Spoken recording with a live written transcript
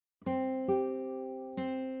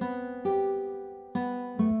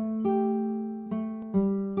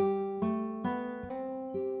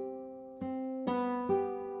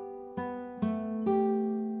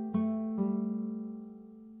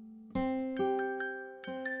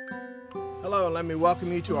Hello, and let me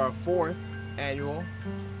welcome you to our 4th annual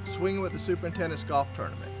Swing with the Superintendent's Golf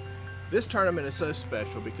Tournament. This tournament is so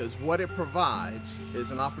special because what it provides is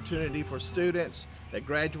an opportunity for students that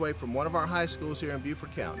graduate from one of our high schools here in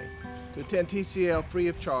Beaufort County to attend TCL free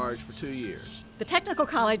of charge for 2 years. The Technical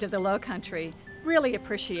College of the Lowcountry really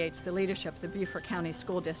appreciates the leadership of the Beaufort County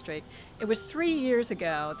School District. It was 3 years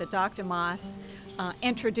ago that Dr. Moss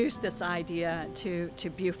introduced this idea to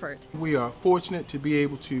Beaufort. We are fortunate to be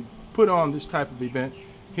able to put on this type of event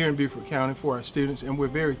here in Beaufort County for our students, and we're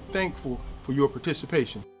very thankful for your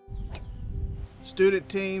participation. Student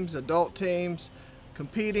teams, adult teams,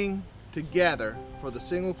 competing together for the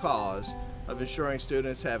single cause of ensuring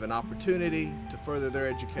students have an opportunity to further their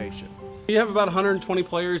education. You have about 120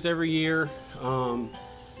 players every year. So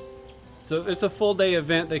it's a full day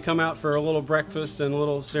event. They come out for a little breakfast and a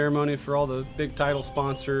little ceremony for all the big title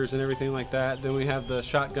sponsors and everything like that. Then we have the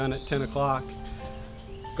shotgun at 10 o'clock.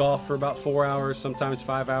 Golf for about 4 hours, sometimes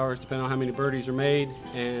 5 hours, depending on how many birdies are made.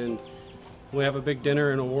 And we have a big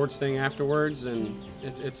dinner and awards thing afterwards, and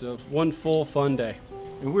it's a one full fun day.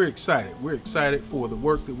 And we're excited. We're excited for the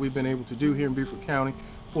work that we've been able to do here in Beaufort County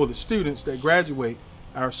for the students that graduate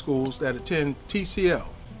our schools that attend TCL.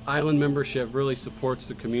 Island membership really supports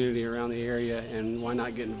the community around the area, and why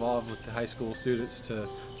not get involved with the high school students to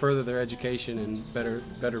further their education and better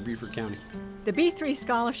Beaufort County. The B3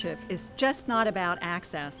 scholarship is just not about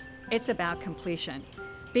access, it's about completion.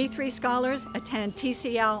 B3 scholars attend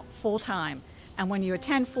TCL full-time, and when you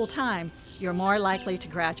attend full-time, you're more likely to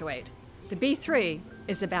graduate. The B3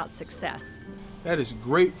 is about success. That is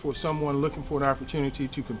great for someone looking for an opportunity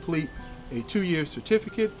to complete a 2-year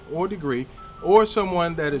certificate or degree, or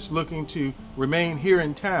someone that is looking to remain here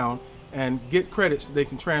in town and get credits that they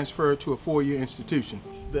can transfer to a 4-year institution.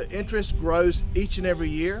 The interest grows each and every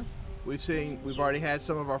year. We've already had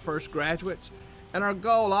some of our first graduates, and our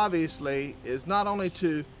goal obviously is not only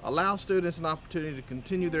to allow students an opportunity to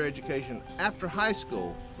continue their education after high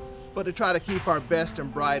school, but to try to keep our best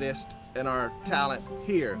and brightest and our talent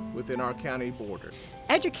here within our county border.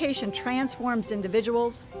 Education transforms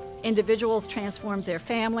individuals, individuals transform their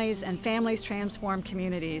families, and families transform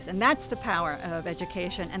communities. And that's the power of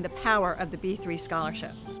education and the power of the B3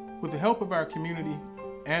 scholarship. With the help of our community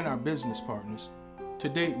and our business partners, to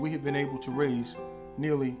date we have been able to raise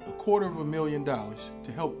nearly $250,000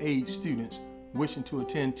 to help aid students wishing to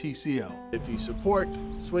attend TCL. If you support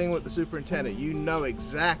Swing with the Superintendent, you know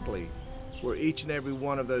exactly where each and every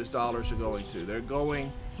one of those dollars are going to. They're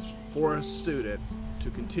going for a student to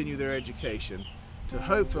continue their education, to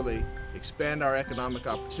hopefully expand our economic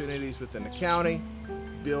opportunities within the county,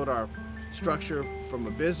 build our structure from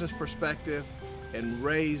a business perspective, and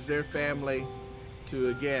raise their family to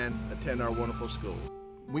again attend our wonderful school.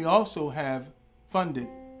 We also have funded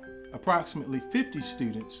approximately 50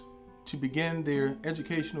 students to begin their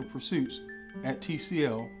educational pursuits at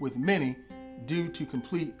TCL, with many due to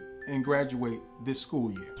complete and graduate this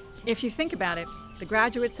school year. If you think about it, the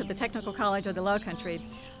graduates of the Technical College of the Lowcountry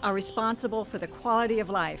are responsible for the quality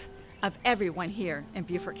of life of everyone here in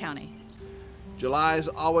Beaufort County. July is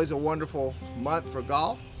always a wonderful month for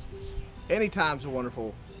golf. Anytime's a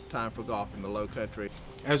wonderful time for golf in the Lowcountry.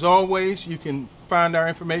 As always, you can find our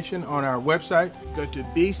information on our website. Go to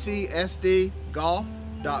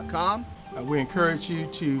bcsdgolf.com. We encourage you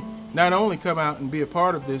to not only come out and be a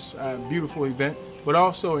part of this beautiful event, but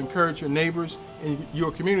also encourage your neighbors and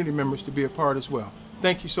your community members to be a part as well.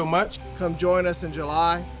 Thank you so much. Come join us in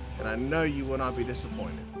July, and I know you will not be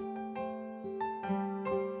disappointed.